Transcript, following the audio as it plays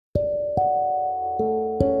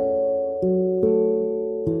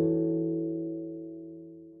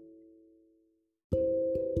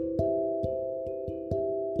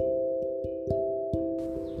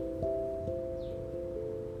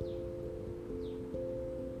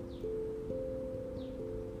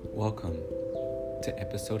Welcome to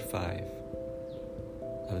episode 5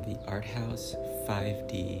 of the Art House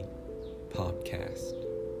 5D podcast.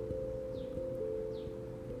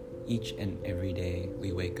 Each and every day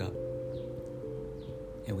we wake up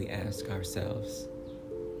and we ask ourselves,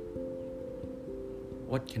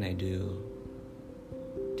 what can I do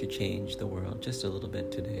to change the world just a little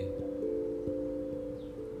bit today?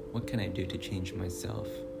 What can I do to change myself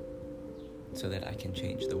so that I can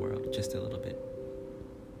change the world just a little bit?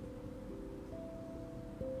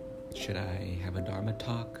 Should I have a Dharma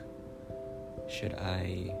talk? Should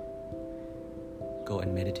I go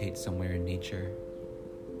and meditate somewhere in nature?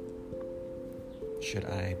 Should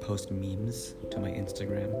I post memes to my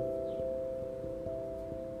Instagram?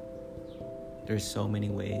 There's so many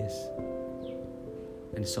ways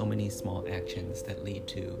and so many small actions that lead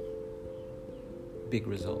to big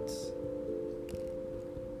results,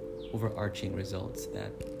 overarching results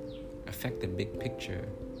that affect the big picture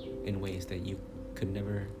in ways that you could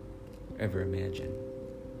never ever imagine.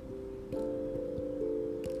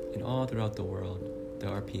 And all throughout the world, there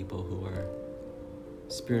are people who are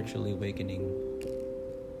spiritually awakening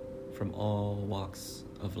from all walks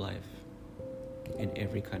of life, in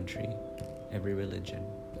every country, every religion,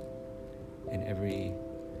 in every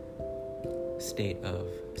state of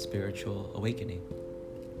spiritual awakening.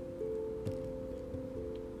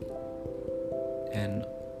 And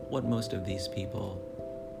what most of these people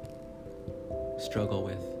struggle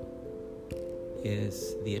with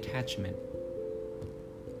is the attachment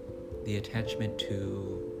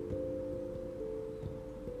to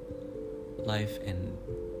life and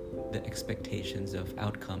the expectations of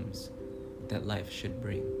outcomes that life should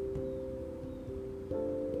bring.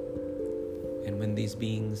 And when these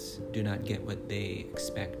beings do not get what they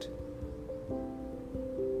expect,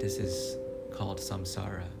 this is called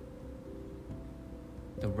samsara,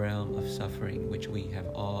 the realm of suffering which we have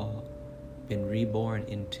all been reborn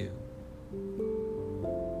into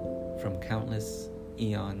from countless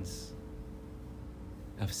eons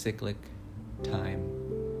of cyclic time.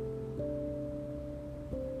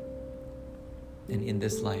 And in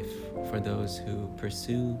this life, for those who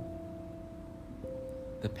pursue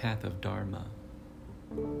the path of Dharma,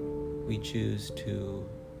 we choose to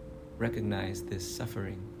recognize this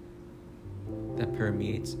suffering that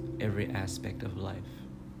permeates every aspect of life.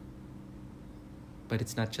 But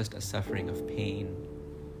it's not just a suffering of pain,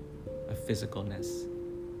 of physicalness.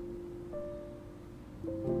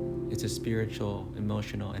 It's a spiritual,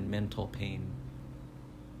 emotional, and mental pain,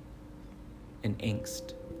 and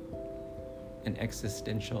angst, an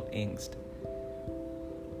existential angst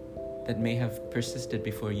that may have persisted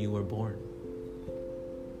before you were born,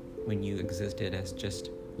 when you existed as just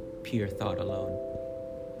pure thought alone,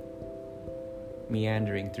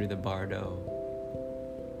 meandering through the bardo,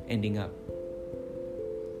 ending up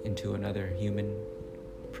into another human,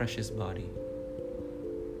 precious body.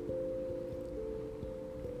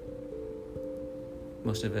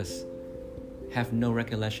 Most of us have no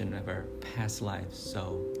recollection of our past lives,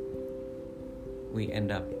 so we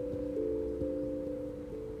end up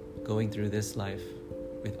going through this life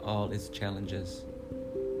with all its challenges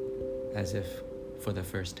as if for the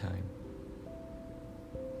first time.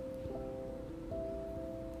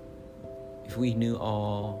 If we knew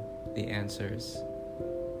all the answers,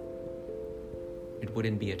 it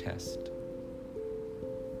wouldn't be a test.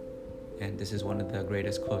 And this is one of the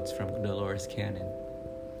greatest quotes from Dolores Cannon,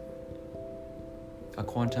 a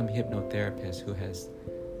quantum hypnotherapist who has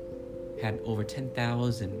had over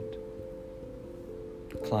 10,000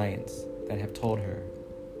 clients that have told her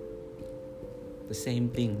the same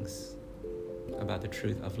things about the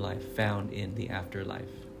truth of life found in the afterlife,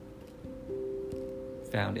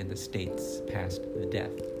 found in the states past the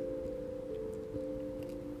death.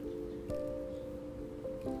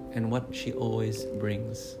 And what she always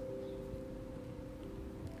brings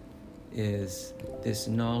is this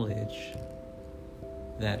knowledge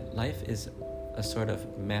that life is a sort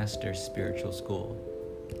of master spiritual school,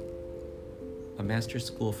 a master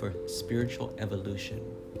school for spiritual evolution,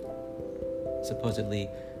 supposedly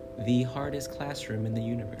the hardest classroom in the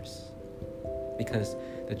universe, because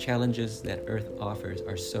the challenges that Earth offers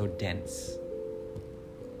are so dense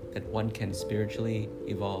that one can spiritually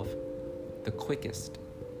evolve the quickest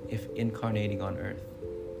if incarnating on Earth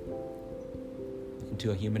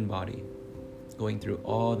into a human body, going through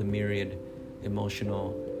all the myriad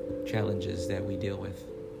emotional challenges that we deal with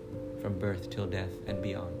from birth till death and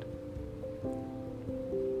beyond.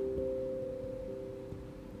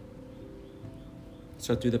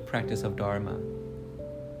 So through the practice of Dharma,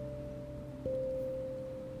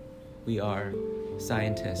 we are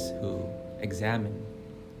scientists who examine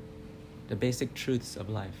the basic truths of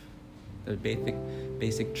life, the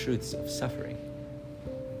basic truths of suffering.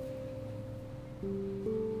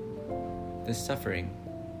 This suffering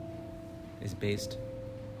is based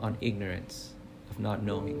on ignorance of not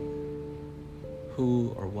knowing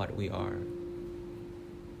who or what we are.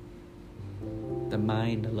 The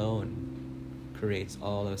mind alone creates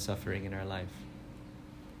all of suffering in our life.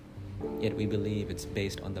 Yet we believe it's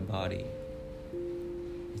based on the body.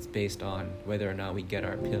 It's based on whether or not we get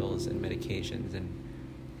our pills and medications and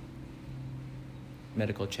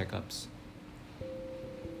medical checkups.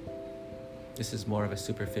 This is more of a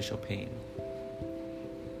superficial pain,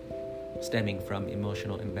 stemming from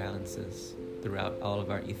emotional imbalances throughout all of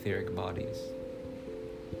our etheric bodies.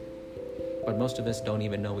 But most of us don't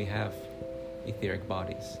even know we have etheric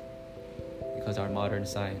bodies, because our modern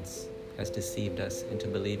science has deceived us into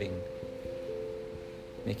believing,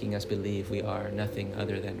 making us believe we are nothing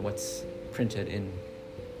other than what's printed in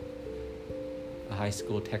a high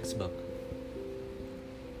school textbook.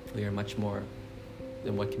 We are much more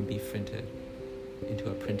than what can be printed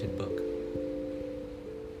into a printed book.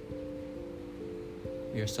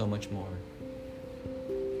 We are so much more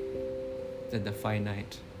than the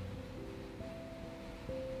finite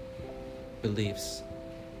beliefs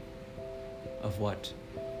of what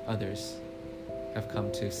others have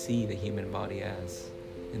come to see the human body as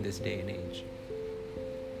in this day and age.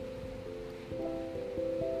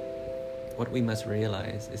 What we must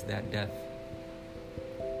realize is that death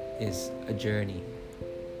is a journey.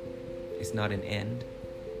 It's not an end,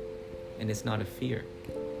 and it's not a fear.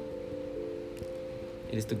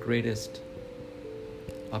 It is the greatest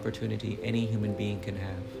opportunity any human being can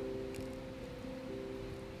have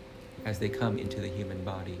as they come into the human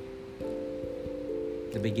body.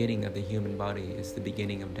 The beginning of the human body is the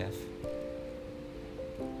beginning of death.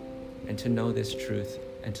 And to know this truth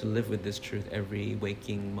and to live with this truth every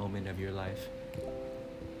waking moment of your life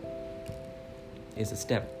is a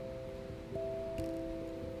step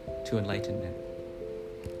to enlightenment.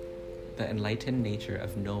 The enlightened nature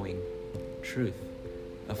of knowing truth,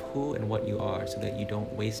 of who and what you are, so that you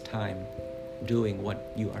don't waste time doing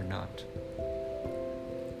what you are not.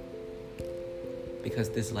 Because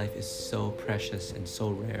this life is so precious and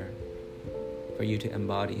so rare for you to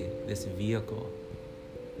embody this vehicle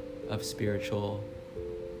of spiritual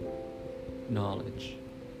knowledge.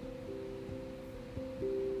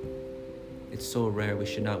 It's so rare, we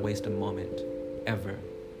should not waste a moment ever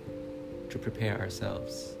to prepare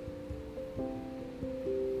ourselves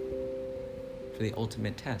for the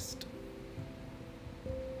ultimate test,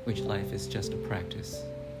 which life is just a practice.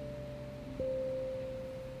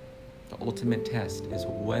 The ultimate test is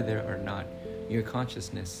whether or not your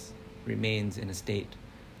consciousness remains in a state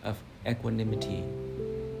of equanimity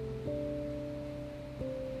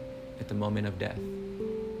at the moment of death.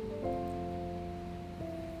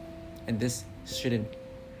 And this shouldn't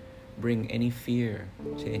bring any fear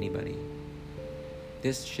to anybody.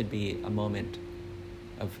 This should be a moment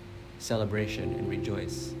of celebration and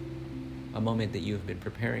rejoice, a moment that you have been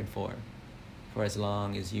preparing for as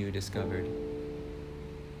long as you discovered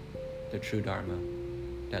the true Dharma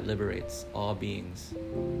that liberates all beings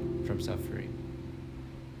from suffering.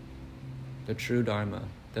 The true Dharma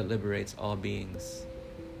that liberates all beings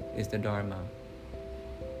is the Dharma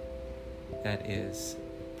that is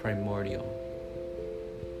primordial,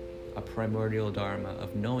 a primordial Dharma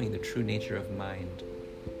of knowing the true nature of mind.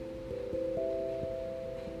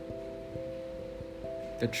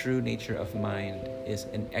 The true nature of mind is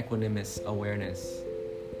an equanimous awareness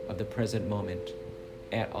of the present moment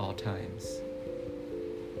at all times.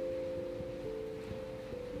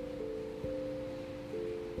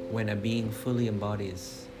 When a being fully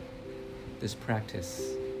embodies this practice,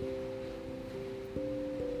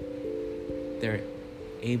 they're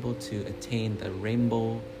able to attain the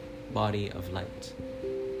rainbow body of light,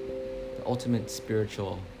 the ultimate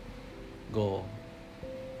spiritual goal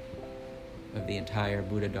of the entire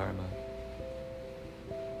Buddha Dharma,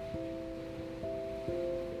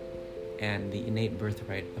 and the innate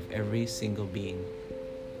birthright of every single being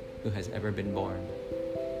who has ever been born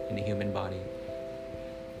in a human body.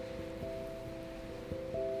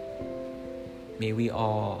 May we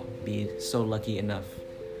all be so lucky enough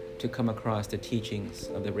to come across the teachings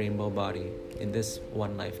of the rainbow body in this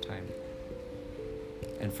one lifetime.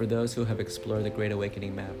 And for those who have explored the Great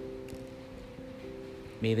Awakening map,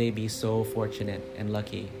 may they be so fortunate and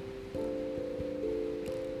lucky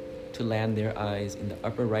to land their eyes in the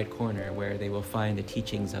upper right corner, where they will find the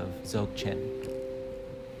teachings of Dzogchen,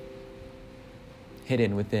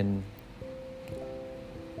 hidden within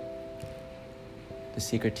the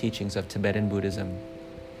secret teachings of Tibetan Buddhism,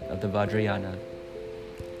 of the Vajrayana.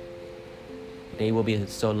 they will be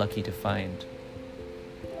so lucky to find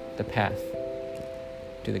the path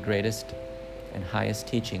to the greatest and highest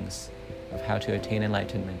teachings of how to attain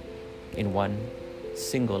enlightenment in one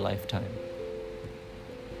single lifetime.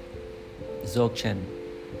 Dzogchen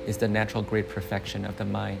is the natural great perfection of the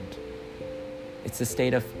mind. It's the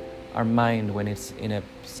state of our mind when it's in a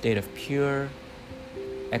state of pure,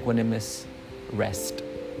 equanimous rest,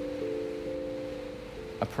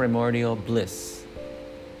 a primordial bliss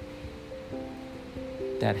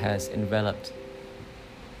that has enveloped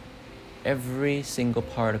every single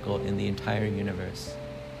particle in the entire universe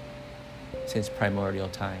since primordial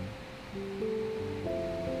time.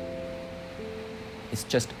 It's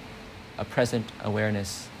just a present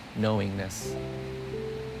awareness, knowingness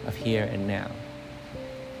of here and now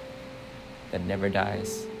that never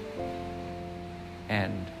dies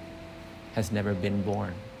and has never been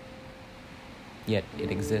born, yet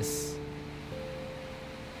it exists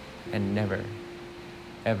and never,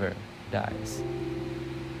 ever dies.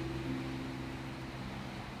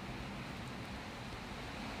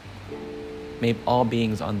 May all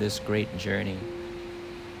beings on this great journey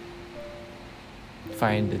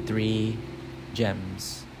find the three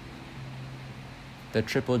gems, the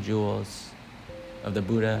triple jewels of the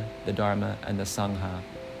Buddha, the Dharma, and the Sangha.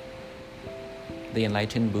 The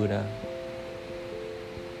enlightened Buddha,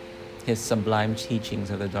 his sublime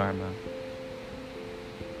teachings of the Dharma,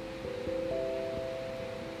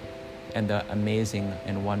 and the amazing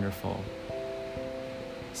and wonderful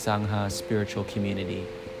Sangha spiritual community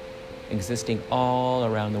existing all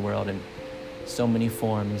around the world in so many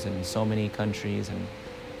forms and so many countries and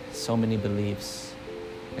so many beliefs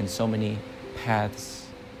and so many paths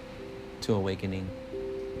to awakening.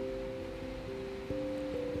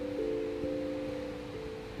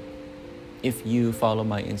 If you follow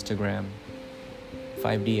my Instagram,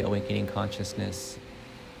 5D Awakening Consciousness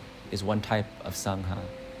is one type of Sangha.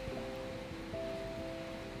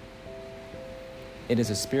 It is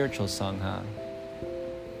a spiritual Sangha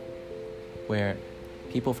where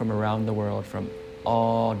people from around the world, from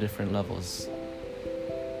all different levels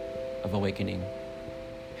of awakening,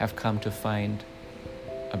 have come to find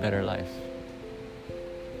a better life,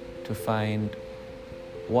 to find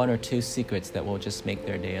one or two secrets that will just make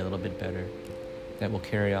their day a little bit better, that will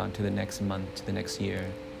carry on to the next month, to the next year,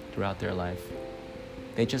 throughout their life.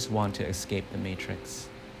 They just want to escape the matrix.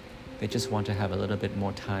 They just want to have a little bit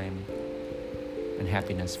more time and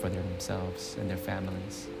happiness for themselves and their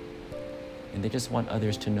families. And they just want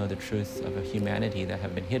others to know the truth of a humanity that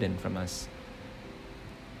have been hidden from us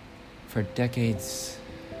for decades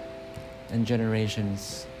and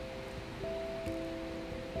generations.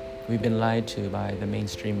 We've been lied to by the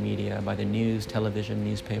mainstream media, by the news, television,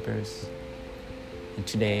 newspapers, and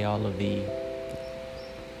today all of the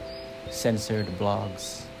censored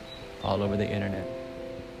blogs all over the internet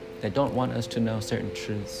that don't want us to know certain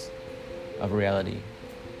truths of reality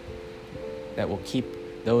that will keep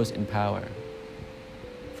those in power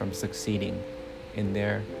from succeeding in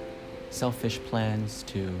their selfish plans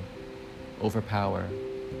to overpower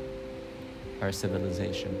our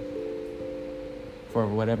civilization for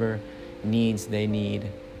whatever needs they need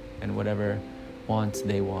and whatever wants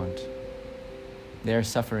they want. Their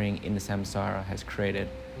suffering in samsara has created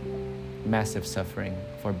massive suffering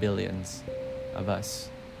for billions of us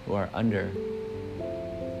who are under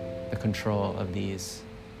the control of these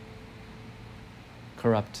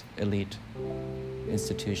corrupt elite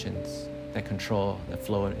institutions that control the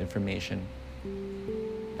flow of information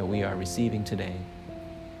that we are receiving today,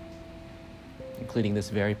 including this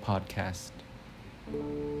very podcast,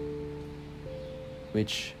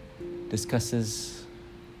 which discusses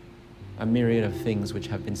a myriad of things which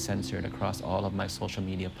have been censored across all of my social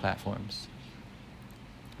media platforms,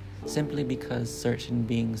 simply because certain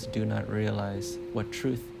beings do not realize what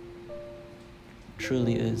truth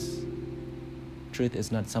truly is. Truth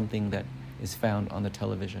is not something that is found on the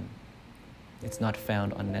television. It's not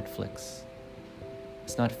found on Netflix.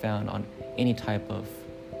 It's not found on any type of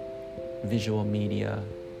visual media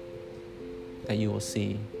that you will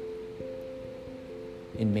see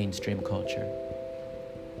in mainstream culture.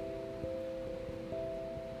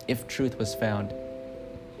 If truth was found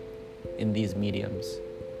in these mediums,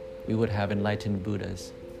 we would have enlightened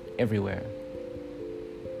Buddhas everywhere.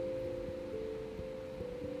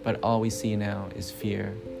 But all we see now is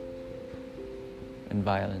fear and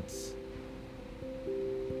violence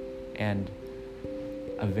and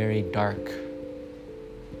a very dark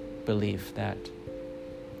belief that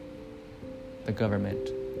the government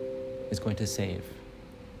is going to save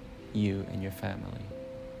you and your family.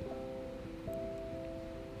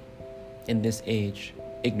 In this age,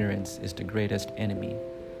 ignorance is the greatest enemy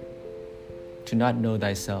To not know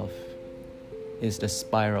thyself is the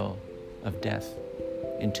spiral of death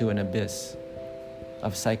into an abyss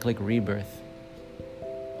of cyclic rebirth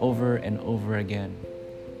over and over again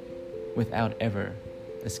without ever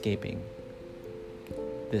escaping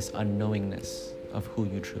this unknowingness of who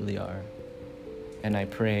you truly are. And I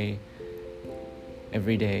pray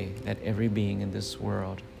every day that every being in this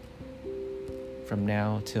world, from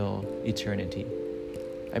now till eternity,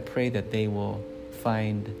 I pray that they will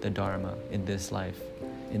find the Dharma in this life,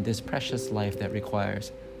 in this precious life that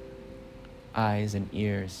requires eyes and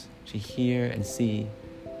ears to hear and see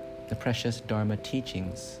the precious Dharma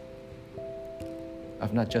teachings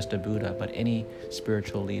of not just a Buddha, but any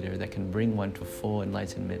spiritual leader that can bring one to full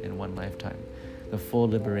enlightenment in one lifetime, the full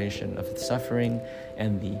liberation of suffering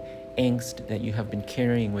and the angst that you have been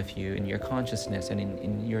carrying with you in your consciousness and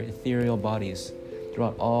in your ethereal bodies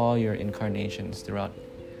throughout all your incarnations, throughout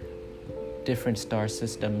different star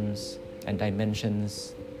systems and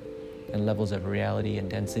dimensions and levels of reality and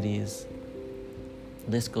densities.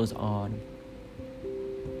 This goes on.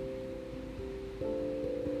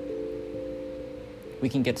 We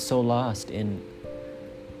can get so lost in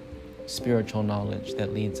spiritual knowledge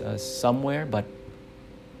that leads us somewhere but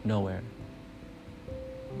nowhere.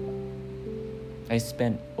 I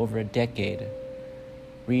spent over a decade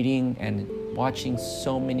reading and watching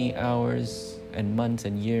so many hours and months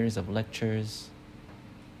and years of lectures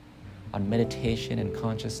on meditation and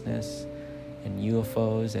consciousness and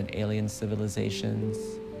UFOs and alien civilizations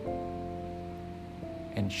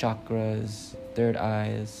and chakras, third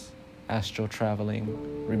eyes, astral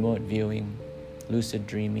traveling, remote viewing, lucid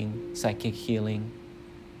dreaming, psychic healing,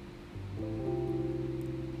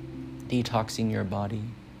 detoxing your body,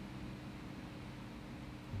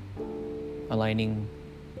 aligning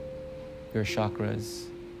your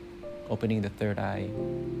chakras, opening the third eye,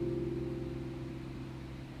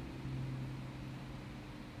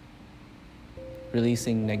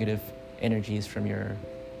 releasing negative energies from your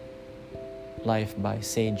life by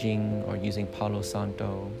saging or using Palo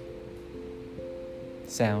Santo,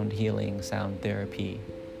 sound healing, sound therapy.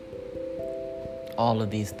 All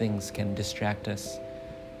of these things can distract us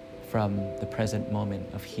from the present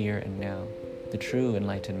moment of here and now, the true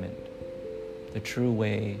enlightenment, the true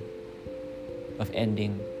way of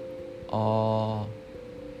ending all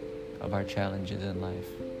of our challenges in life,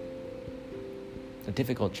 the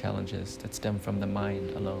difficult challenges that stem from the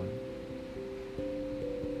mind alone.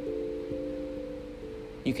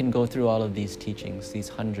 You can go through all of these teachings, these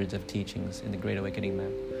hundreds of teachings in the Great Awakening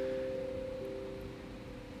Map.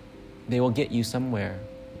 They will get you somewhere,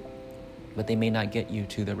 but they may not get you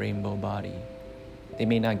to the rainbow body. They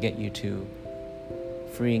may not get you to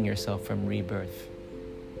freeing yourself from rebirth.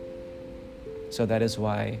 So that is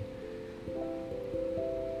why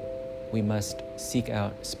we must seek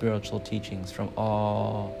out spiritual teachings from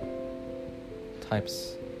all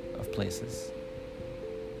types of places.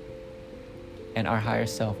 And our higher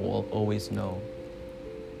self will always know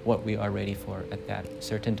what we are ready for at that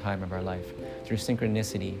certain time of our life. Through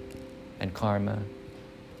synchronicity and karma,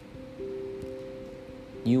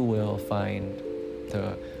 you will find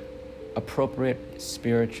the appropriate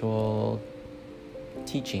spiritual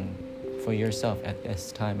teaching for yourself at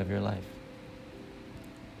this time of your life.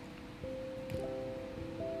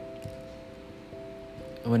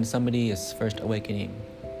 When somebody is first awakening,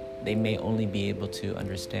 they may only be able to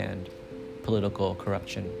understand political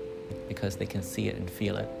corruption because they can see it and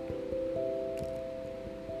feel it.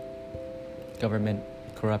 Government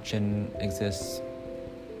corruption exists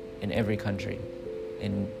in every country,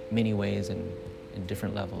 in many ways and in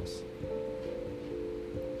different levels.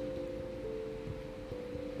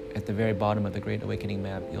 At the very bottom of the Great Awakening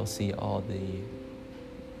Map, you'll see all the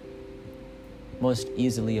most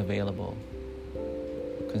easily available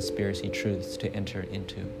conspiracy truths to enter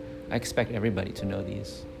into. I expect everybody to know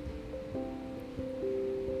these.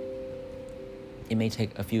 It may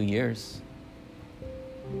take a few years,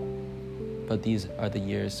 but these are the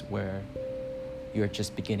years where you're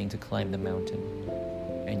just beginning to climb the mountain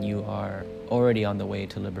and you are already on the way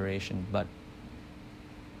to liberation, but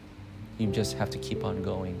you just have to keep on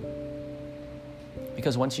going.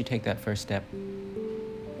 Because once you take that first step,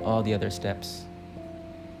 all the other steps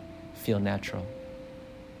feel natural.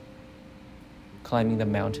 Climbing the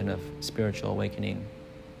mountain of spiritual awakening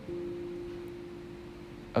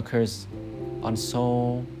occurs on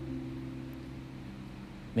so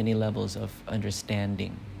many levels of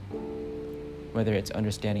understanding, whether it's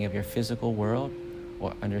understanding of your physical world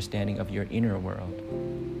or understanding of your inner world.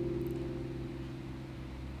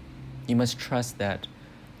 You must trust that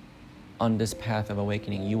on this path of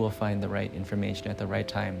awakening, you will find the right information at the right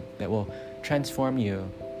time that will transform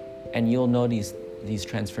you And you'll notice these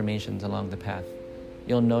transformations along the path.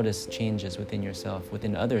 You'll notice changes within yourself,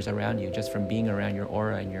 within others around you, just from being around your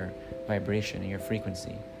aura and your vibration and your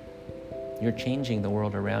frequency. You're changing the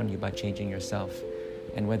world around you by changing yourself.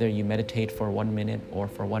 And whether you meditate for 1 minute or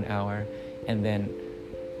for 1 hour, and then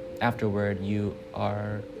afterward you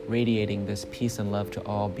are radiating this peace and love to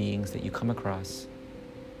all beings that you come across,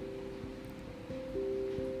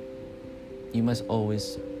 you must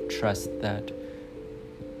always trust that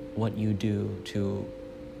what you do to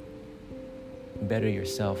better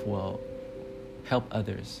yourself will help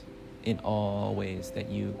others in all ways that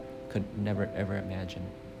you could never ever imagine.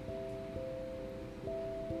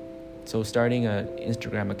 So starting an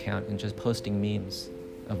Instagram account and just posting memes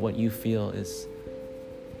of what you feel is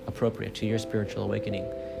appropriate to your spiritual awakening,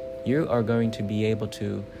 you are going to be able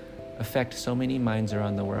to affect so many minds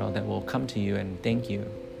around the world that will come to you and thank you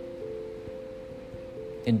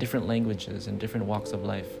in different languages and different walks of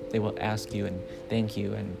life. They will ask you and thank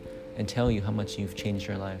you and tell you how much you've changed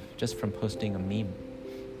your life just from posting a meme.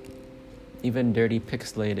 Even dirty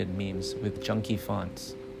pixelated memes with junky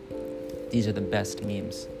fonts. These are the best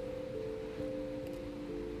memes.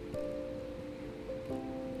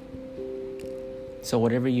 So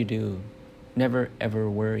whatever you do, never ever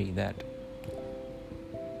worry that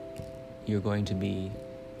you're going to be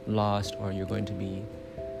lost or you're going to be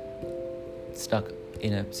stuck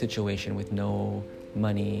in a situation with no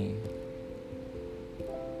money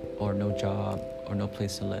or no job or no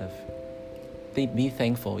place to live. Be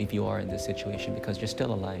thankful if you are in this situation, because you're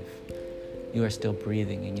still alive. You are still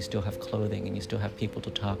breathing and you still have clothing and you still have people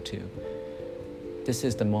to talk to. This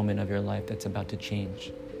is the moment of your life that's about to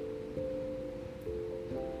change.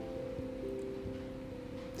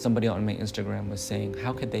 Somebody on my Instagram was saying,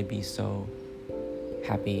 how could they be so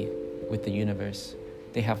happy with the universe?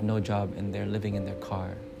 They have no job and they're living in their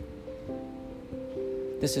car.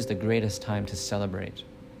 This is the greatest time to celebrate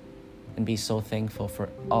and be so thankful for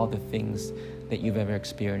all the things that you've ever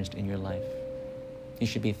experienced in your life. You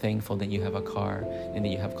should be thankful that you have a car and that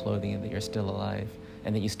you have clothing and that you're still alive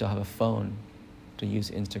and that you still have a phone to use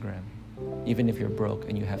Instagram. Even if you're broke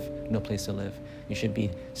and you have no place to live, you should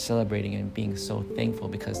be celebrating and being so thankful,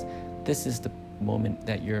 because this is the moment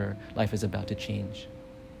that your life is about to change.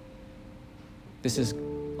 This is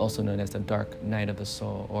also known as the dark night of the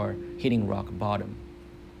soul, or hitting rock bottom.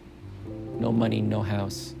 No money, no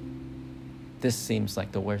house. This seems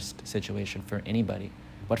like the worst situation for anybody.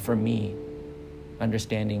 But for me,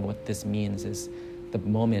 understanding what this means is the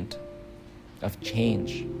moment of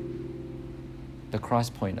change, the cross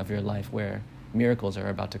point of your life where miracles are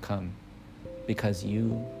about to come, because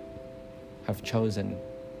you have chosen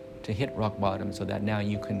to hit rock bottom so that now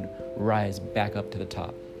you can rise back up to the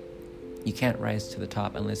top. You can't rise to the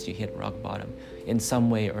top unless you hit rock bottom in some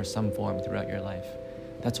way or some form throughout your life.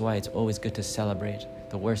 That's why it's always good to celebrate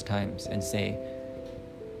the worst times and say,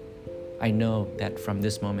 I know that from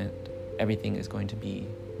this moment, everything is going to be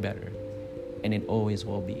better. And it always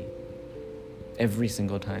will be. Every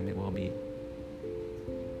single time it will be.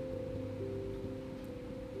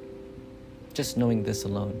 Just knowing this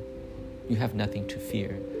alone, you have nothing to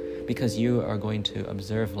fear, because you are going to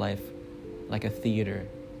observe life like a theater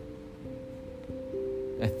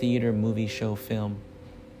movie show film.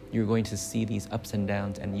 You're going to see these ups and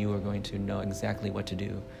downs, and you are going to know exactly what to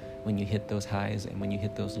do when you hit those highs and when you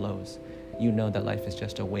hit those lows. You know that life is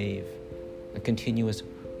just a wave, a continuous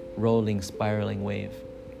rolling, spiraling wave.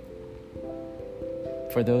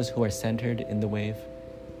 For those who are centered in the wave,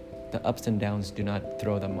 the ups and downs do not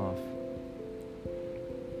throw them off.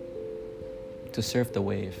 To surf the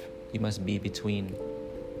wave, you must be between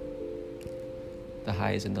the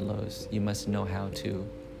highs and the lows. You must know how to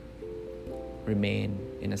remain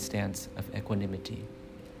in a stance of equanimity.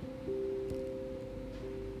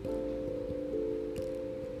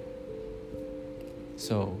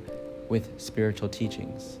 So, with spiritual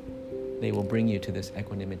teachings, they will bring you to this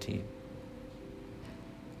equanimity.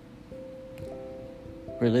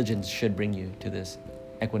 Religions should bring you to this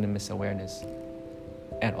equanimous awareness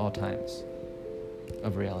at all times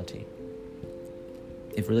of reality.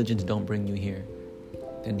 If religions don't bring you here,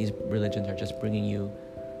 then these religions are just bringing you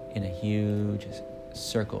in a huge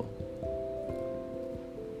circle,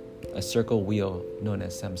 a circle wheel known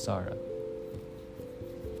as samsara.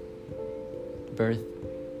 Birth,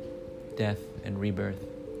 death, and rebirth,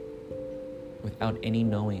 without any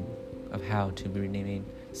knowing of how to remain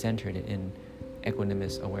centered in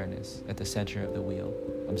equanimous awareness at the center of the wheel,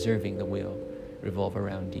 observing the wheel revolve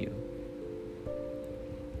around you.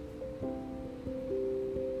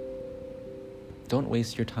 Don't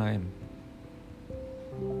waste your time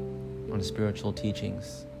on spiritual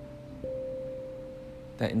teachings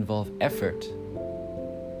that involve effort,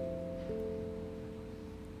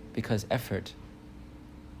 because effort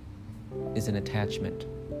is an attachment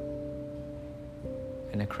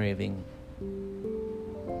and a craving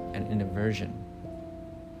and an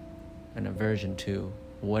aversion to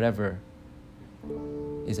whatever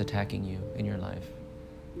is attacking you in your life.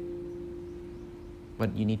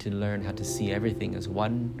 But you need to learn how to see everything as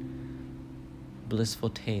one blissful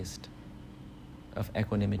taste of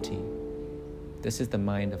equanimity. This is the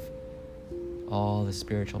mind of all the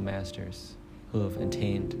spiritual masters who have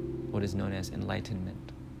attained what is known as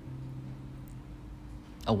enlightenment.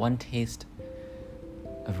 A one taste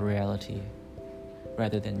of reality,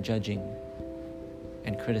 rather than judging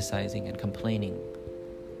and criticizing and complaining.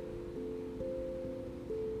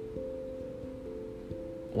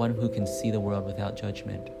 One who can see the world without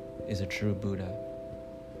judgment is a true Buddha.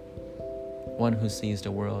 One who sees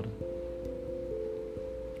the world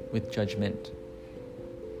with judgment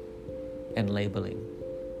and labeling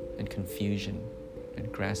and confusion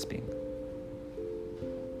and grasping.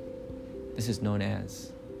 This is known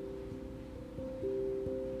as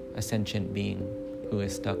a sentient being who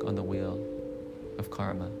is stuck on the wheel of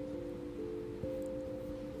karma.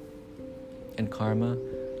 And karma,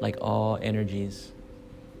 like all energies,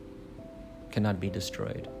 cannot be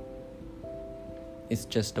destroyed. It's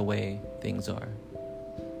just the way things are.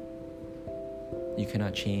 You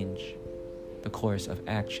cannot change the course of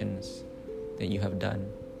actions that you have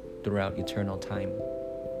done throughout eternal time.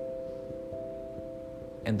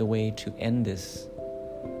 And the way to end this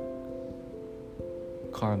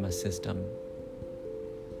karma system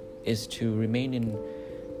is to remain in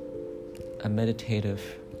a meditative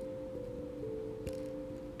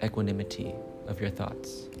equanimity of your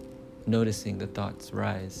thoughts, noticing the thoughts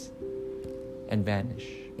rise and vanish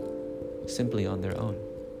simply on their own.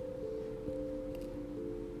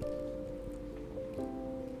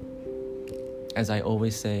 As I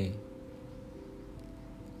always say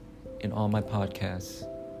in all my podcasts,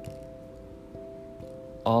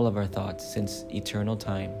 all of our thoughts since eternal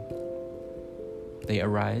time, they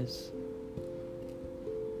arise,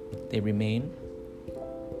 they remain,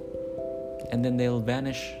 and then they'll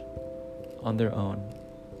vanish on their own,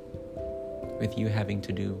 with you having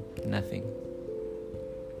to do nothing.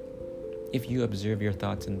 If you observe your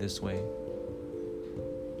thoughts in this way,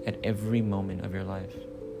 at every moment of your life,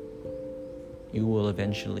 you will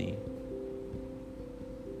eventually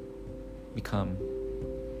become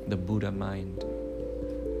the Buddha mind.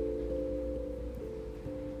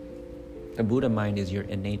 The Buddha mind is your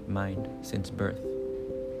innate mind since birth.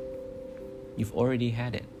 You've already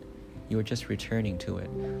had it. You are just returning to it.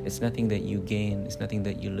 It's nothing that you gain, it's nothing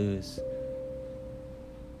that you lose.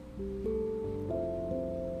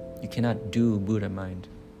 You cannot do Buddha mind.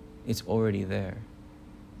 It's already there.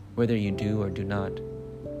 Whether you do or do not,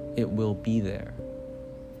 it will be there.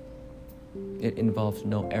 It involves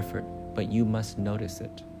no effort, but you must notice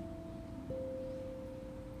it.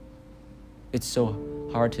 It's so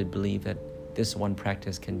hard to believe that this one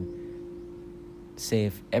practice can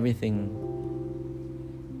save everything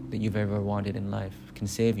that you've ever wanted in life, can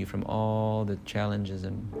save you from all the challenges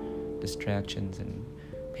and distractions and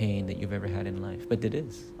pain that you've ever had in life. But it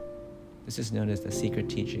is. This is known as the secret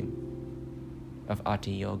teaching of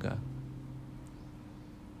Ati Yoga.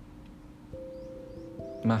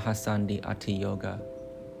 Mahasandi Ati Yoga,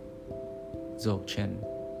 Dzogchen.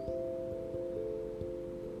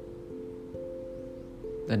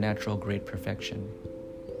 The natural great perfection.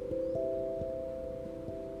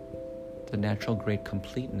 The natural great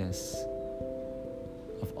completeness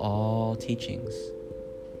of all teachings.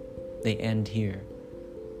 They end here.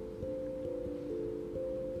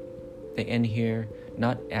 They end here,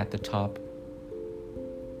 not at the top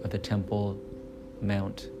of the Temple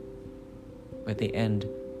Mount, but they end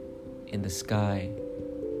in the sky,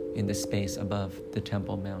 in the space above the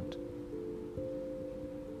Temple Mount.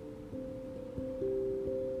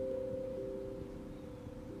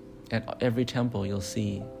 At every temple you'll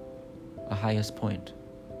see a highest point,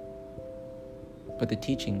 but the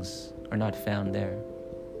teachings are not found there.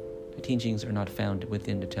 The teachings are not found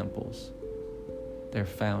within the temples. They're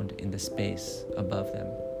found in the space above them,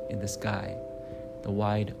 in the sky, the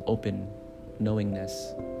wide open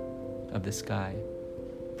knowingness of the sky,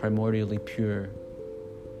 primordially pure,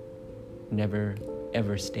 never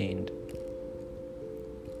ever stained.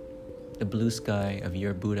 The blue sky of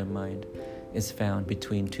your Buddha mind is found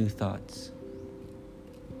between two thoughts.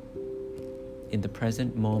 In the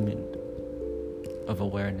present moment of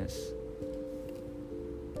awareness,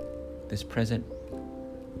 this present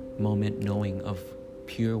moment knowing of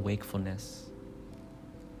pure wakefulness,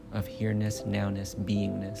 of here-ness, now-ness,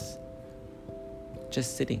 beingness,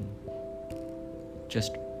 just sitting,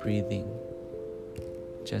 just breathing,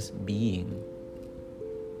 just being.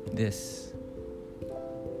 This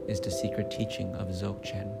is the secret teaching of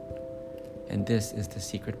Dzogchen, and this is the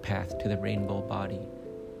secret path to the rainbow body,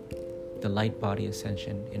 the light body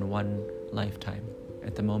ascension in one lifetime,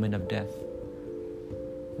 at the moment of death.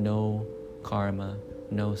 No karma,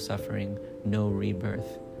 no suffering, no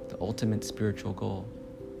rebirth, the ultimate spiritual goal.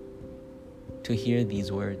 To hear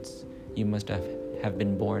these words, you must have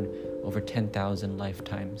been born over 10,000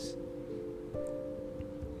 lifetimes.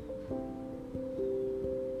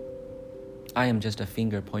 I am just a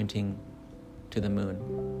finger pointing to the moon.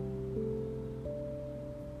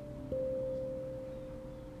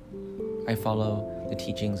 I follow the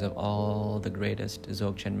teachings of all the greatest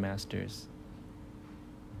Dzogchen masters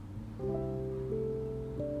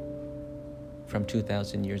from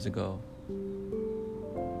 2,000 years ago.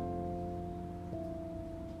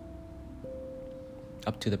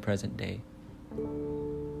 Up to the present day.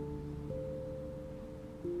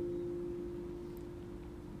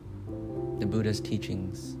 The Buddha's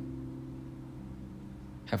teachings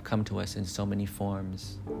have come to us in so many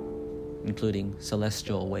forms, including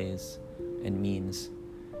celestial ways and means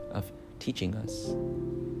of teaching us.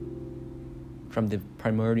 From the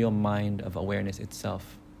primordial mind of awareness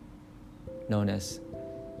itself, known as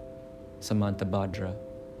Samantabhadra,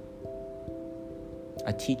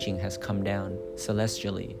 a teaching has come down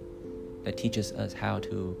celestially that teaches us how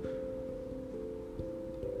to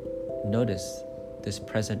notice this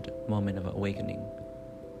present moment of awakening,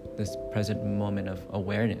 this present moment of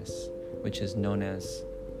awareness, which is known as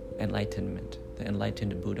enlightenment, the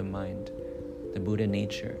enlightened Buddha mind, the Buddha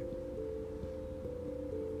nature.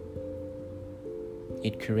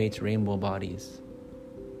 It creates rainbow bodies,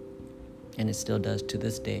 and it still does to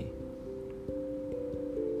this day.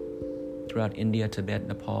 Throughout India, Tibet,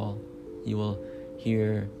 Nepal, you will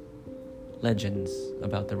hear legends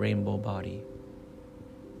about the rainbow body.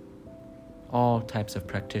 All types of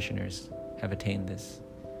practitioners have attained this.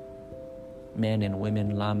 Men and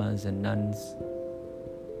women, lamas and nuns,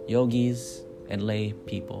 yogis and lay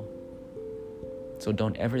people. So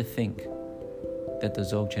don't ever think that the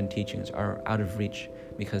Dzogchen teachings are out of reach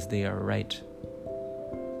because they are right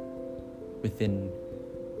within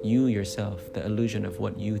you yourself, the illusion of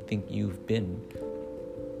what you think you've been.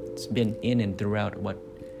 It's been in and throughout what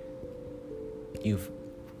you've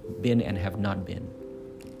been and have not been.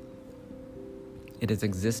 It has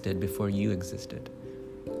existed before you existed.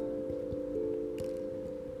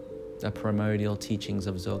 The primordial teachings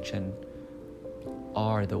of Dzogchen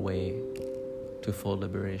are the way to full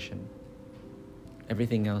liberation.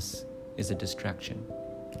 Everything else is a distraction.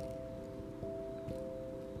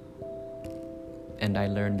 And I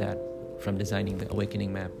learned that from designing the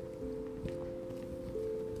awakening map.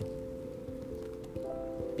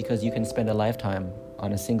 Because you can spend a lifetime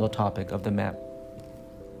on a single topic of the map,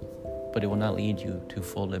 but it will not lead you to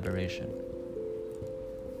full liberation.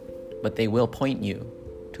 But they will point you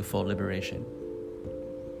to full liberation.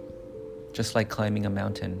 Just like climbing a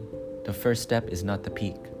mountain, the first step is not the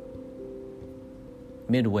peak.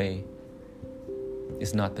 Midway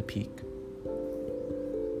is not the peak.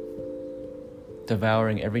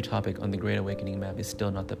 Devouring every topic on the Great Awakening map is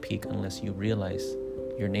still not the peak unless you realize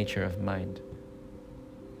your nature of mind,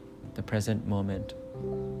 the present moment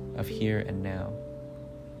of here and now,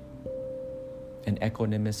 an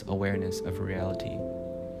equanimous awareness of reality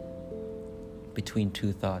between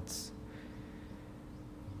two thoughts.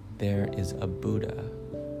 There is a Buddha.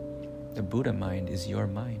 The Buddha mind is your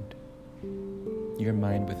mind. Your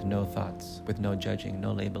mind with no thoughts, with no judging,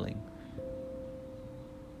 no labeling.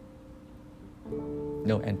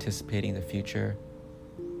 No anticipating the future,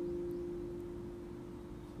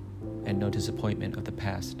 and no disappointment of the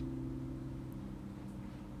past,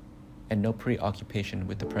 and no preoccupation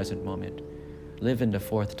with the present moment. Live in the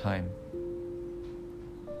fourth time,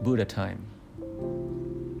 Buddha time.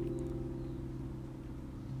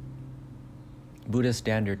 Buddha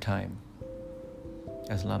standard time,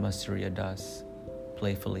 as Lama Surya Das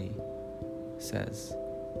playfully says.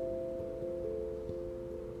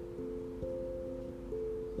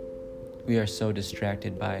 We are so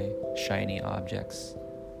distracted by shiny objects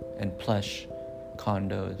and plush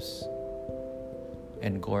condos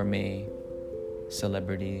and gourmet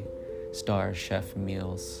celebrity star chef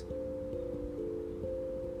meals,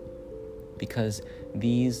 because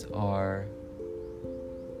these are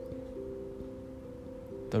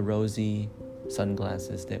the rosy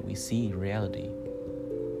sunglasses that we see reality.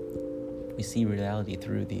 We see reality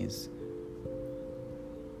through these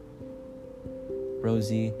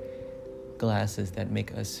rosy glasses that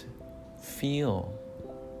make us feel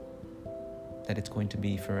that it's going to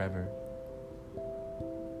be forever.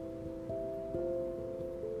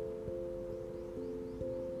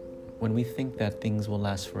 When we think that things will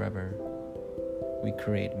last forever, we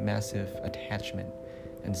create massive attachment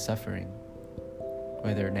and suffering,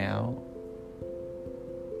 whether now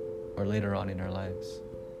or later on in our lives.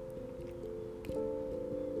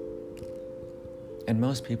 And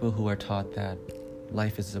most people who are taught that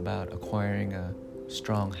life is about acquiring a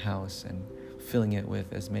strong house and filling it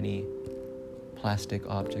with as many plastic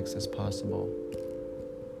objects as possible,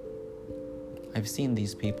 I've seen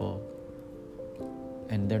these people,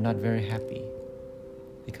 and they're not very happy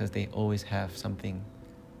because they always have something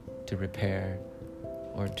to repair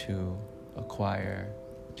or to acquire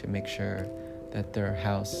to make sure that their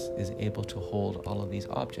house is able to hold all of these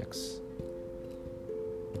objects.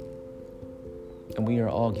 And we are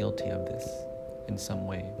all guilty of this in some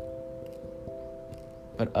way.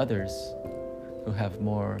 But others who have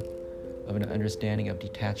more of an understanding of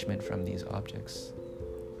detachment from these objects,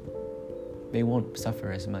 they won't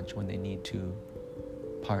suffer as much when they need to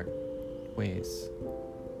part ways.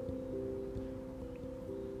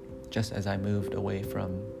 Just as I moved away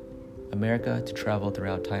from America to travel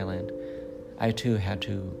throughout Thailand, I too had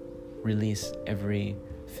to release every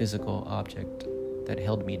physical object that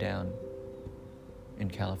held me down in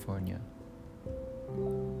California.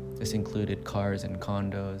 This included cars and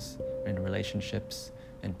condos and relationships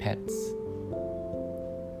and pets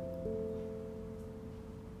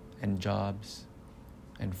and jobs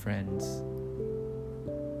and friends.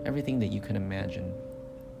 Everything that you can imagine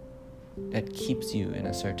that keeps you in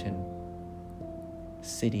a certain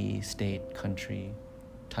city, state, country,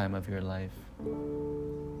 time of your life.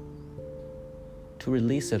 To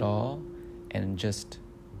release it all and just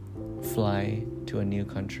fly to a new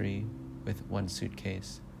country with one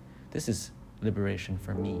suitcase, this is liberation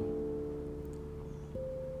for me.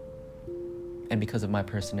 And because of my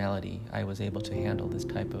personality, I was able to handle this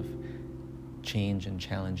type of change and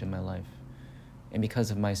challenge in my life. And because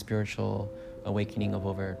of my spiritual awakening of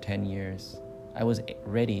over 10 years, I was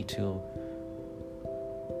ready to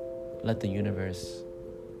let the universe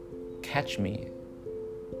catch me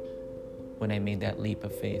when I made that leap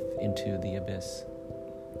of faith into the abyss.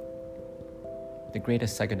 The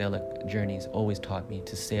greatest psychedelic journeys always taught me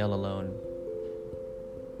to sail alone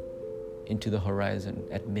into the horizon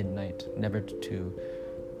at midnight, never to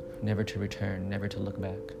return, never to look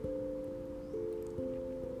back.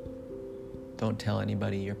 Don't tell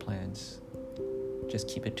anybody your plans. Just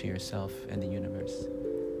keep it to yourself and the universe.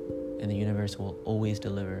 And the universe will always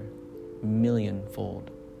deliver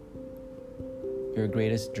millionfold. Your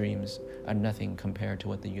greatest dreams are nothing compared to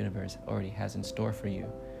what the universe already has in store for you.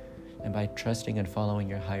 And by trusting and following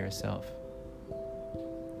your higher self,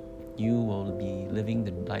 you will be living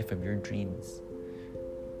the life of your dreams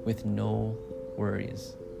with no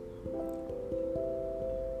worries.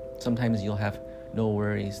 Sometimes you'll have no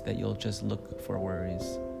worries that you'll just look for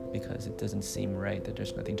worries because it doesn't seem right that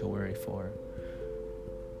there's nothing to worry for.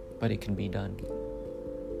 But it can be done.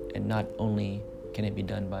 And not only can it be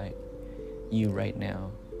done by you right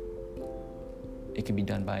now, it can be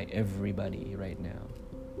done by everybody right now,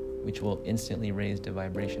 which will instantly raise the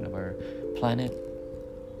vibration of our planet,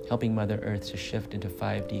 helping Mother Earth to shift into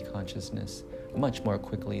 5D consciousness much more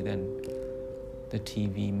quickly than the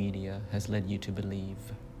TV media has led you to believe.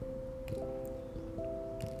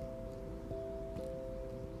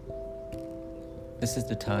 This is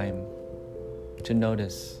the time to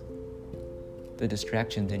notice the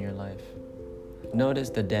distractions in your life.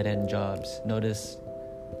 Notice the dead-end jobs. Notice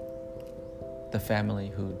the family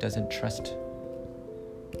who doesn't trust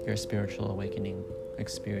your spiritual awakening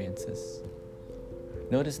experiences.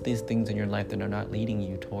 Notice these things in your life that are not leading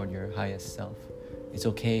you toward your highest self. It's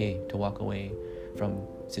okay to walk away from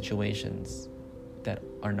situations that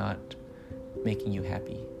are not making you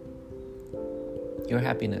happy. Your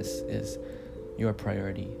happiness is your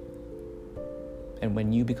priority. And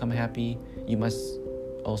when you become happy, you must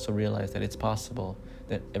also realize that it's possible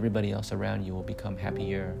that everybody else around you will become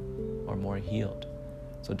happier or more healed.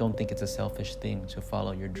 So don't think it's a selfish thing to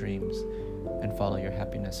follow your dreams and follow your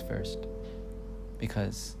happiness first.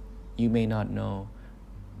 Because you may not know,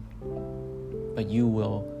 but you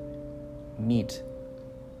will meet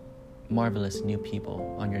marvelous new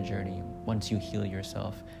people on your journey once you heal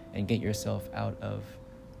yourself and get yourself out of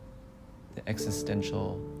the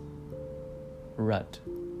existential rut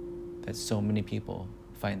that so many people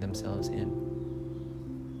find themselves in,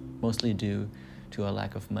 mostly due to a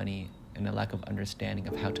lack of money and a lack of understanding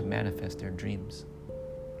of how to manifest their dreams.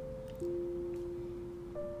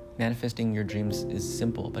 Manifesting your dreams is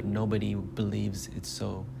simple, but nobody believes it's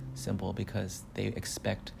so simple because they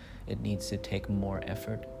expect it needs to take more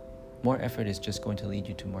effort. More effort is just going to lead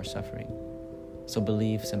you to more suffering. So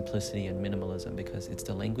believe simplicity and minimalism because it's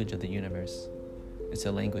the language of the universe. It's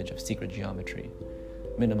the language of secret geometry.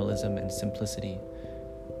 Minimalism and simplicity.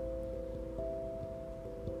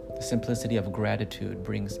 The simplicity of gratitude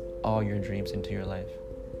brings all your dreams into your life.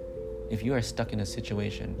 If you are stuck in a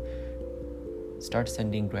situation, start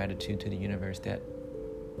sending gratitude to the universe that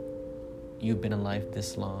you've been alive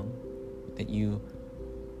this long, that you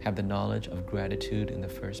have the knowledge of gratitude in the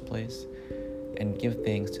first place, and give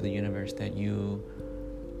thanks to the universe that you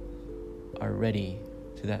are ready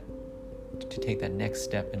to take that next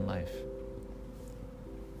step in life.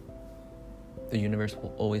 The universe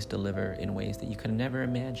will always deliver in ways that you could never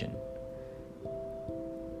imagine.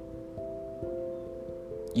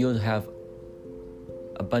 You'll have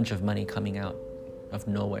a bunch of money coming out of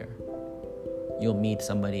nowhere. You'll meet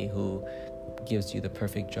somebody who gives you the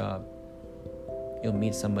perfect job. You'll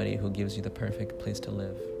meet somebody who gives you the perfect place to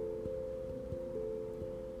live.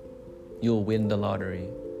 You'll win the lottery.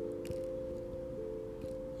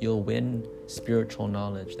 You'll win spiritual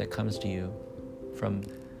knowledge that comes to you from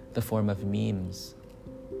the form of memes.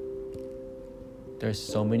 There's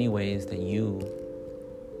so many ways that you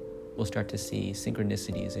will start to see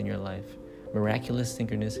synchronicities in your life, miraculous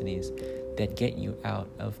synchronicities that get you out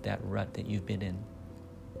of that rut that you've been in.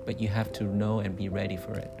 But you have to know and be ready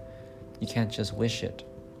for it. You can't just wish it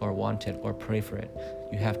or want it or pray for it.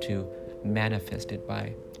 You have to manifest it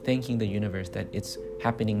by thanking the universe that it's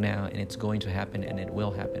happening now and it's going to happen and it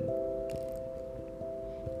will happen.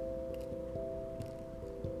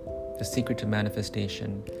 The secret to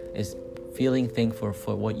manifestation is feeling thankful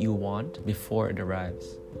for what you want before it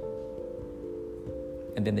arrives.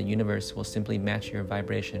 And then the universe will simply match your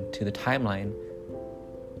vibration to the timeline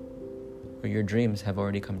where your dreams have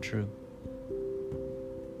already come true.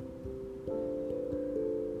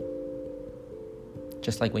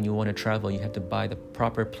 Just like when you want to travel, you have to buy the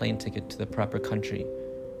proper plane ticket to the proper country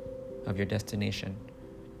of your destination.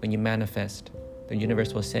 When you manifest, the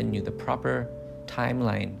universe will send you the proper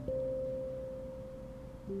timeline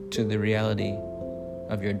to the reality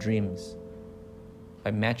of your dreams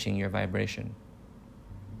by matching your vibration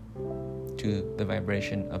to the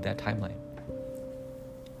vibration of that timeline.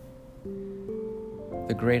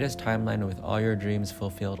 The greatest timeline with all your dreams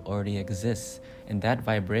fulfilled already exists, and that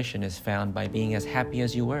vibration is found by being as happy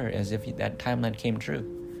as you were, as if that timeline came true.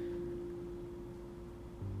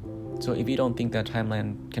 So if you don't think that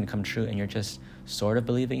timeline can come true and you're just sort of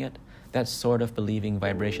believing it, that sort of believing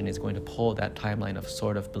vibration is going to pull that timeline of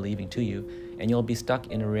sort of believing to you, and you'll be stuck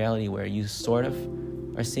in a reality where you sort of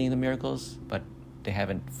are seeing the miracles, but they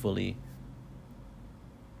haven't fully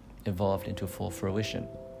evolved into full fruition.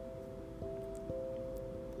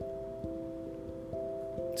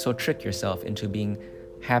 So trick yourself into being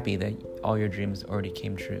happy that all your dreams already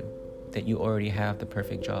came true, that you already have the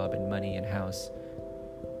perfect job and money and house.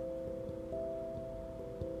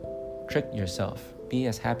 Trick yourself. Be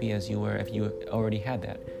as happy as you were if you already had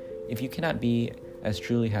that. If you cannot be as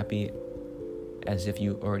truly happy as if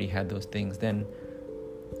you already had those things, then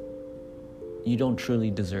you don't truly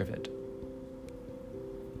deserve it.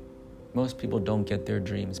 Most people don't get their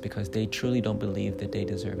dreams because they truly don't believe that they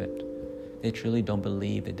deserve it. They truly don't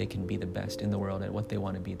believe that they can be the best in the world at what they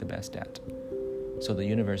want to be the best at. So the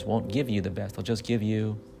universe won't give you the best. They'll just give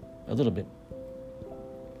you a little bit.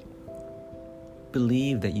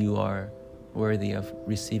 Believe that you are worthy of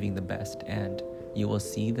receiving the best, and you will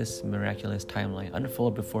see this miraculous timeline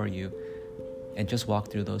unfold before you, and just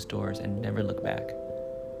walk through those doors and never look back.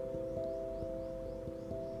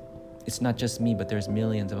 It's not just me, but there's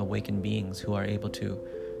millions of awakened beings who are able to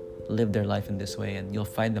live their life in this way, and you'll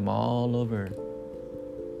find them all over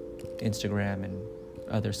Instagram and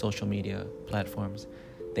other social media platforms.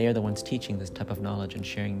 They are the ones teaching this type of knowledge and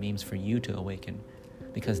sharing memes for you to awaken,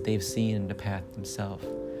 because they've seen the path themselves.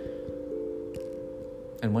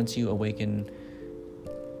 And once you awaken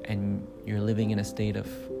and you're living in a state of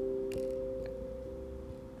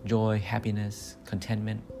joy, happiness,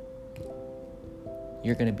 contentment,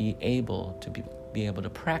 you're going to be able to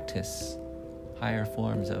practice higher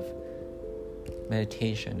forms of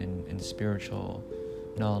meditation and spiritual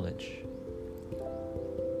knowledge.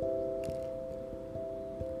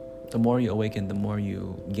 The more you awaken, the more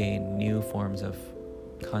you gain new forms of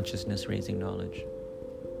consciousness-raising knowledge.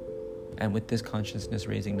 And with this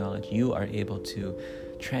consciousness-raising knowledge, you are able to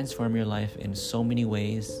transform your life in so many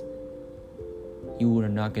ways. You are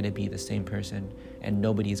not going to be the same person, and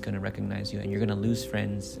nobody's going to recognize you, and you're going to lose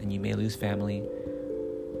friends, and you may lose family.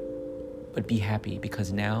 But be happy,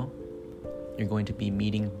 because now you're going to be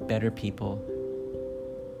meeting better people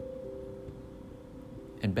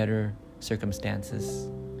and better circumstances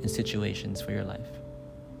and situations for your life.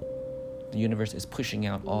 The universe is pushing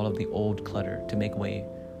out all of the old clutter to make way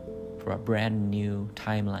for a brand new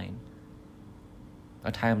timeline.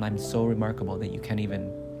 A timeline so remarkable that you can't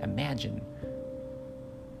even imagine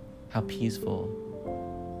how peaceful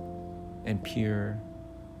and pure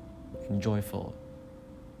and joyful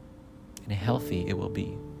and healthy it will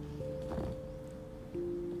be.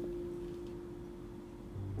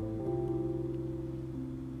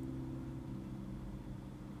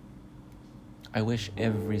 I wish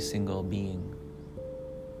every single being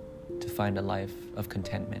to find a life of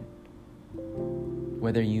contentment,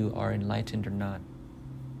 whether you are enlightened or not.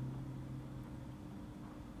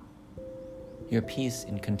 Your peace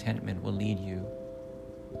and contentment will lead you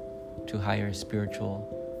to higher spiritual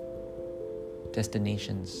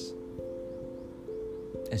destinations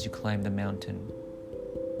as you climb the mountain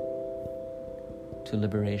to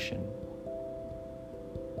liberation.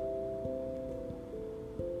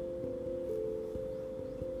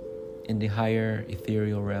 In the higher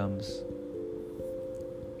ethereal realms,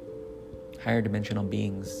 higher dimensional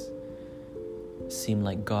beings seem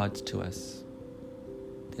like gods to us.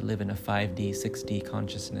 They live in a 5D, 6D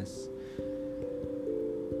consciousness.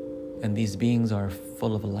 And these beings are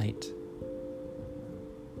full of light.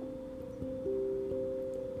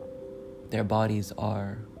 Their bodies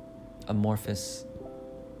are amorphous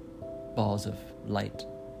balls of light.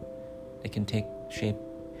 They can take shape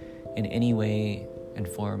in any way and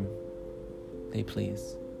form they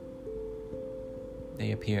please.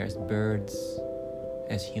 They appear as birds,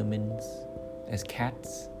 as humans, as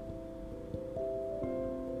cats,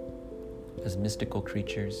 as mystical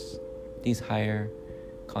creatures. These higher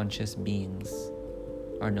conscious beings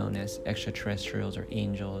are known as extraterrestrials or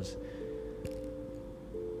angels,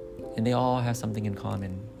 and they all have something in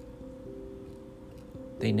common.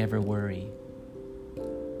 They never worry.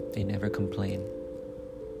 They never complain,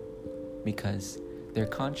 because their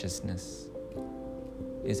consciousness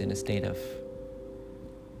is in a state of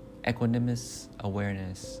equanimous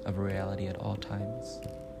awareness of reality at all times.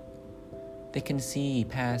 They can see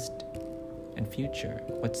past and future.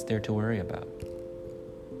 What's there to worry about?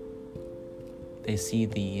 They see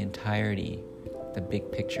the entirety, the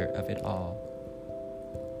big picture of it all.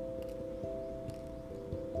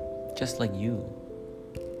 Just like you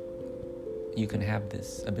can have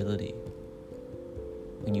this ability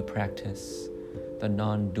when you practice the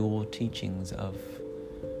non-dual teachings of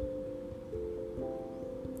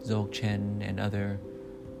Dzogchen and other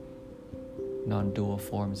non-dual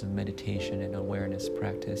forms of meditation and awareness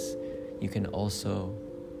practice. You can also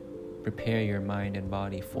prepare your mind and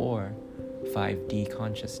body for 5D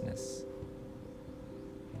consciousness.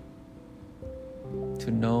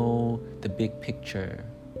 To know the big picture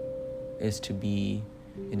is to be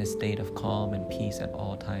in a state of calm and peace at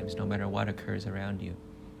all times, no matter what occurs around you.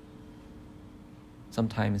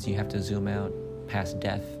 Sometimes you have to zoom out past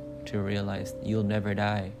death to realize you'll never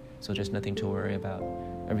die, so there's nothing to worry about.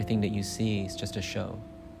 Everything that you see is just a show.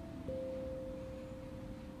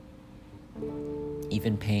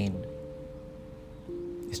 Even pain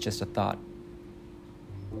is just a thought.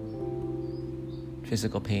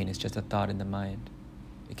 Physical pain is just a thought in the mind.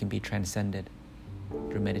 It can be transcended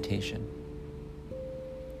through meditation.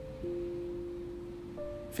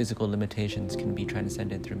 Physical limitations can be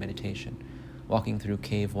transcended through meditation. Walking through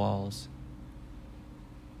cave walls,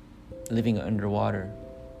 living underwater,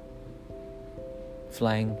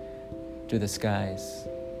 flying through the skies,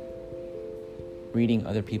 reading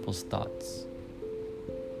other people's thoughts.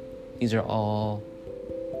 These are all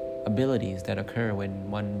abilities that occur when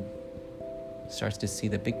one starts to see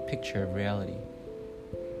the big picture of reality,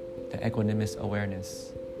 the equanimous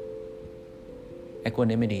awareness.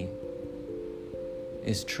 Equanimity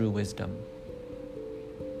is true wisdom.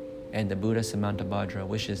 And the Buddha Samantabhadra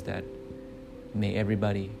wishes that may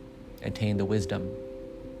everybody attain the wisdom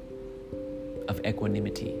of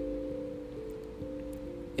equanimity.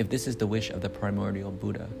 If this is the wish of the primordial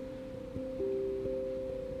Buddha,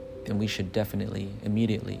 then we should definitely,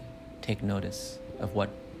 immediately take notice of what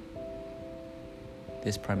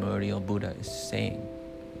this primordial Buddha is saying.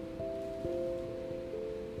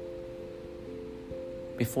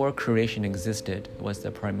 Before creation existed was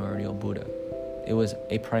the primordial Buddha. It was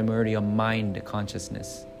a primordial mind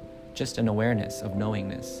consciousness, just an awareness of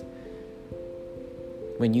knowingness.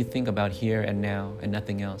 When you think about here and now and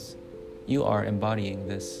nothing else, you are embodying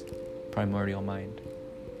this primordial mind.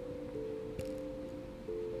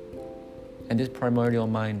 And this primordial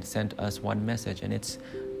mind sent us one message, and it's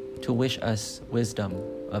to wish us wisdom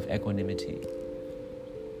of equanimity.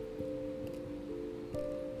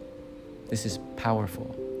 This is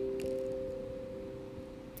powerful.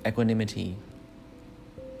 Equanimity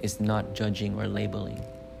is not judging or labeling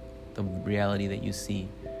the reality that you see,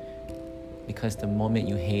 because the moment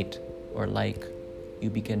you hate or like, you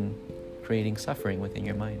begin creating suffering within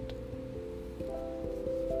your mind.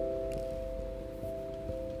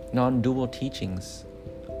 Non-dual teachings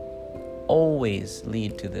always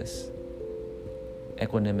lead to this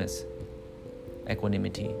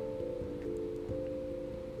equanimity.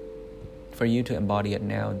 For you to embody it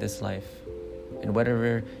now in this life, in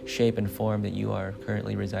whatever shape and form that you are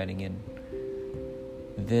currently residing in,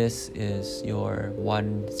 this is your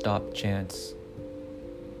one-stop chance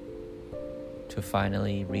to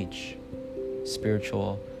finally reach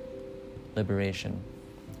spiritual liberation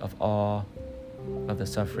of all of the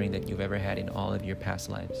suffering that you've ever had in all of your past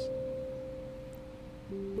lives.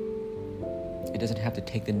 It doesn't have to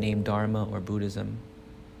take the name Dharma or Buddhism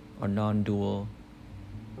or non-dual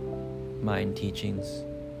mind teachings.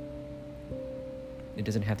 It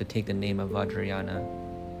doesn't have to take the name of Vajrayana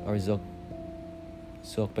or Dzogpa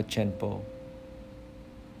Chenpo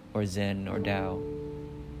or Zen or Tao.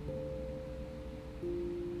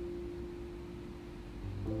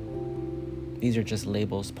 These are just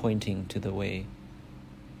labels pointing to the way,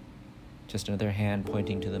 just another hand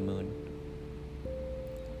pointing to the moon.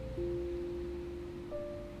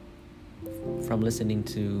 From listening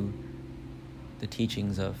to the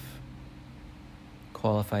teachings of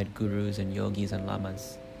qualified gurus and yogis and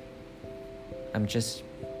lamas, I'm just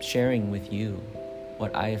sharing with you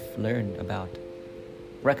what I've learned about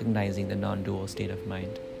recognizing the non-dual state of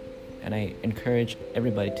mind. And I encourage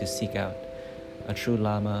everybody to seek out a true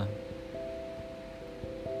lama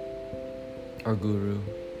or guru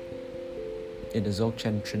in the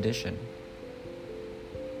Dzogchen tradition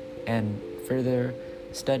and further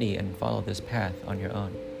study and follow this path on your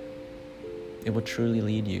own. It will truly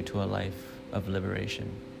lead you to a life of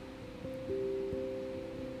liberation.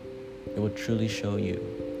 It will truly show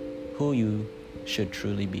you who you should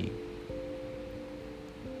truly be.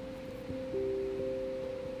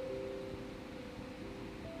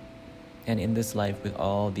 And in this life, with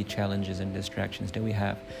all the challenges and distractions that we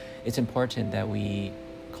have, it's important that we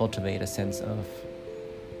cultivate a sense of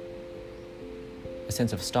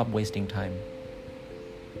stop wasting time.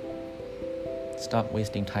 Stop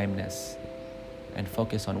wasting timeness and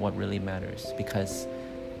focus on what really matters, because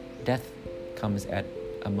death comes at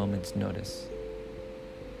a moment's notice.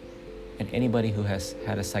 And anybody who has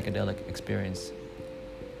had a psychedelic experience,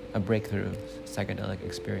 a breakthrough psychedelic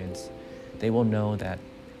experience, they will know that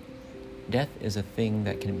death is a thing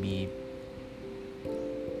that can be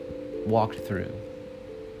walked through.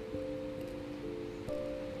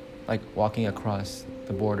 Like walking across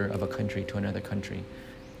the border of a country to another country.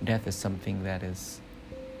 Death is something that is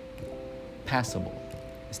passable.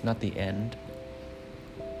 It's not the end.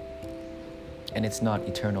 And it's not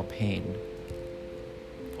eternal pain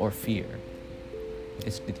or fear.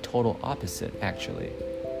 It's the total opposite, actually.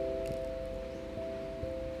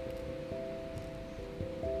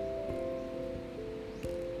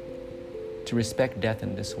 To respect death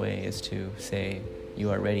in this way is to say you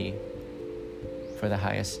are ready for the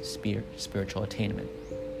highest spiritual attainment.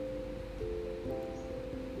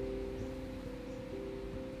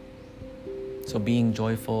 So being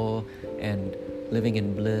joyful and living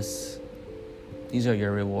in bliss, these are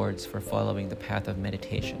your rewards for following the path of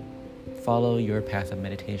meditation. Follow your path of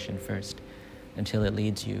meditation first until it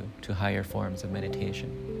leads you to higher forms of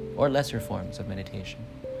meditation or lesser forms of meditation.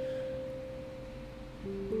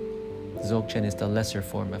 Dzogchen is the lesser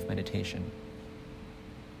form of meditation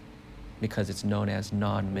because it's known as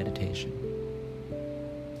non-meditation.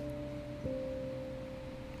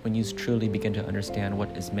 When you truly begin to understand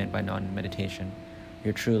what is meant by non-meditation,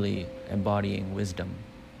 you're truly embodying wisdom.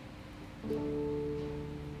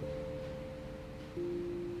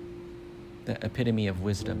 The epitome of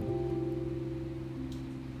wisdom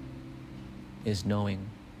is knowing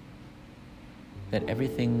that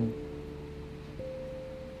everything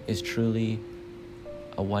is truly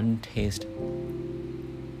a one-taste,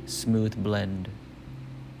 smooth blend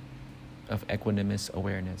of equanimous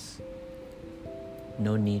awareness.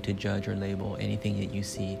 No need to judge or label anything that you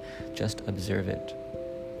see, just observe it.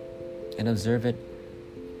 And observe it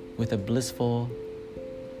with a blissful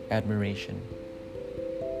admiration,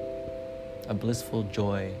 a blissful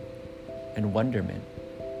joy and wonderment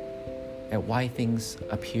at why things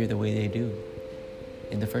appear the way they do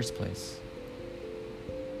in the first place.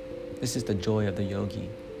 This is the joy of the yogi,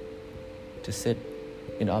 to sit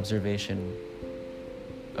in observation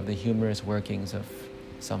of the humorous workings of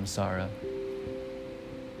samsara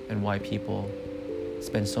and why people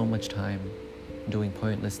spend so much time doing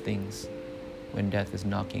pointless things when death is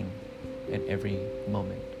knocking at every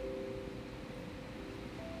moment.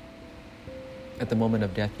 at the moment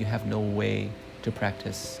of death, you have no way to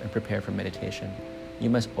practice and prepare for meditation. You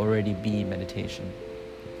must already be meditation.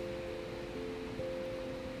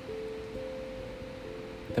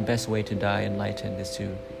 The best way to die enlightened is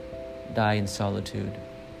to die in solitude,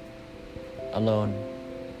 alone,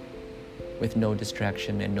 with no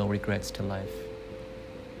distraction and no regrets to life.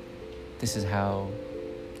 This is how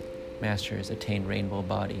masters attain rainbow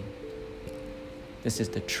body. This is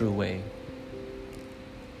the true way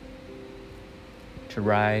to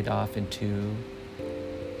ride off into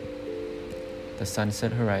the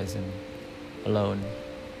sunset horizon alone,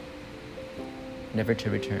 never to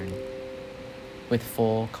return, with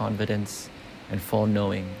full confidence and full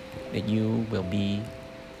knowing that you will be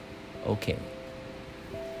okay.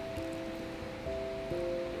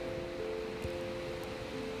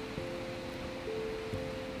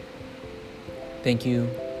 Thank you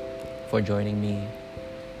for joining me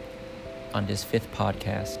on this 5th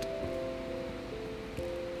podcast.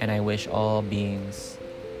 And I wish all beings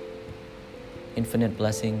infinite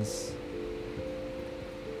blessings,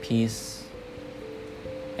 peace,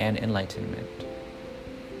 and enlightenment.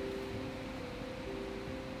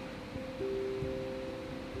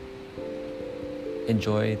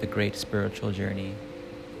 Enjoy the great spiritual journey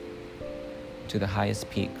to the highest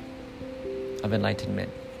peak of enlightenment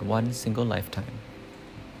in one single lifetime.